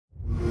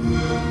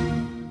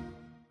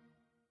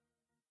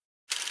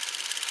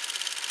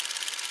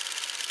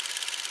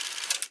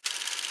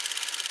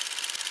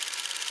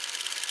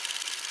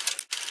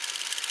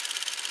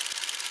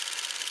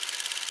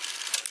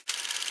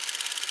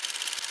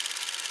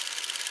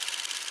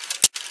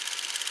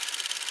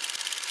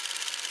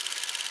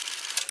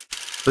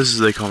This is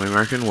They Call Me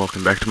American.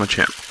 Welcome back to my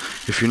channel.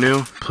 If you're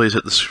new, please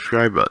hit the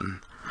subscribe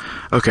button.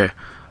 Okay,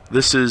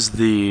 this is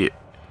the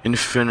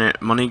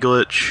infinite money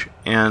glitch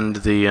and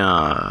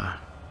the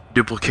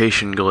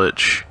duplication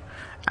glitch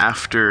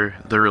after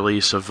the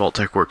release of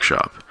Vault-Tec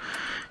Workshop.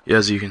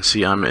 As you can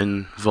see, I'm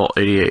in Vault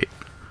 88.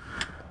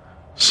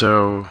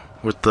 So,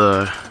 with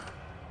the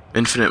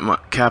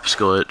infinite caps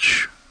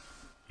glitch,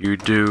 you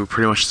do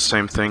pretty much the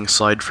same thing,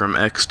 slide from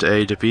X to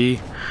A to B.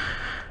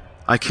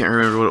 I can't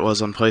remember what it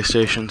was on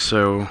PlayStation,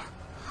 so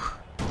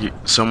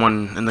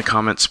someone in the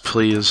comments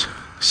please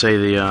say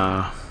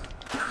the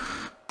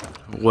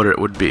what it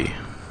would be.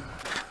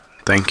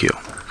 Thank you.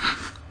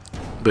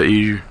 But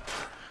you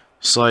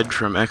slide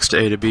from X to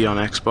A to B on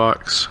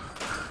Xbox,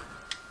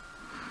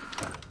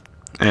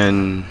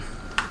 and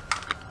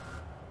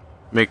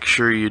make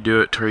sure you do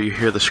it to where you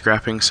hear the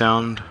scrapping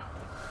sound,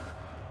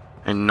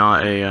 and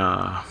not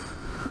a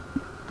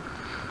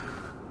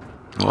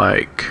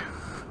like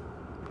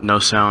no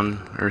sound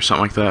or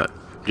something like that,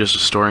 just a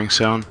storing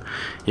sound.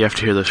 You have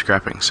to hear the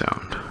scrapping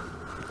sound.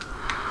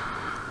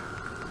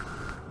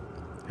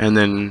 And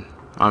then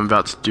I'm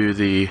about to do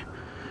the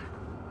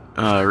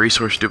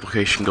resource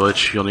duplication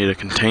glitch. You'll need a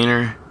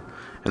container,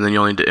 and then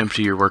you'll need to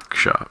empty your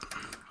workshop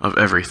of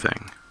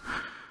everything.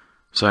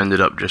 So I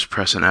ended up just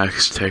pressing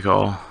X to take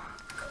all.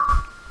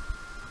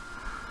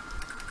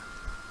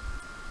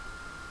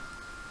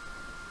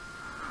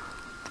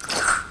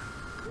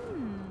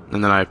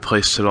 And then I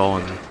placed it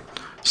all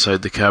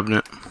inside the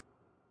cabinet.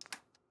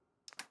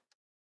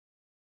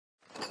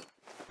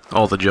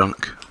 All the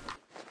junk.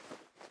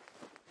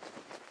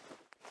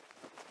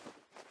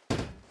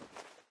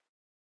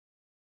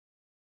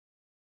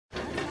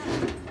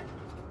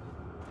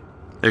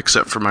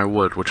 Except for my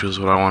wood, which is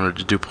what I wanted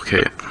to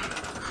duplicate.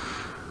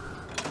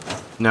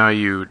 Now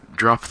you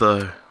drop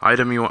the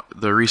item you want,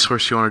 the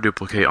resource you want to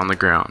duplicate, on the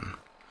ground.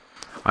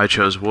 I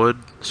chose wood,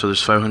 so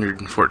there's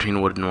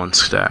 514 wood in one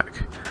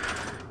stack.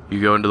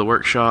 You go into the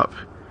workshop,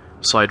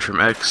 slide from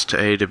X to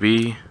A to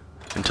B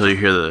until you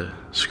hear the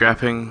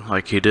scrapping,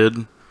 like he did,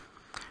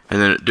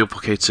 and then it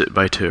duplicates it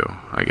by 2,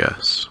 I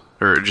guess.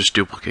 Or it just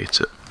duplicates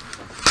it.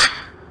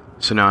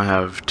 So now I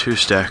have 2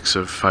 stacks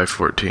of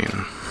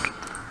 514.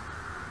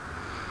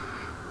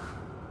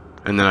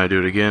 And then I do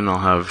it again, I'll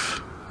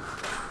have,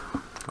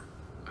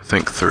 I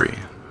think, 3.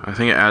 I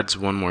think it adds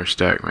 1 more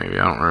stack, maybe,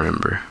 I don't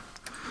remember.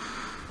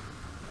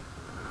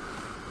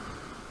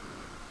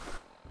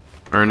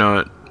 Or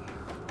no,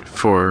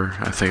 4,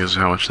 I think, is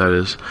how much that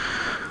is.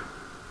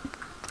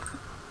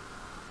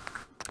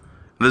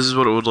 This is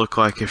what it would look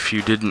like if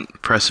you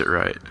didn't press it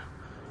right.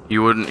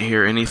 You wouldn't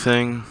hear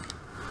anything.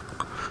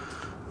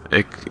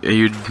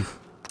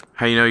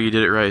 How you know you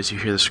did it right is you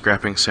hear the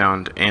scrapping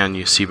sound and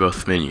you see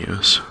both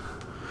menus.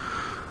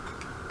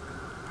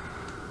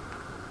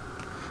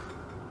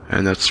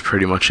 And that's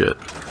pretty much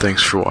it.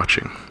 Thanks for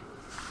watching.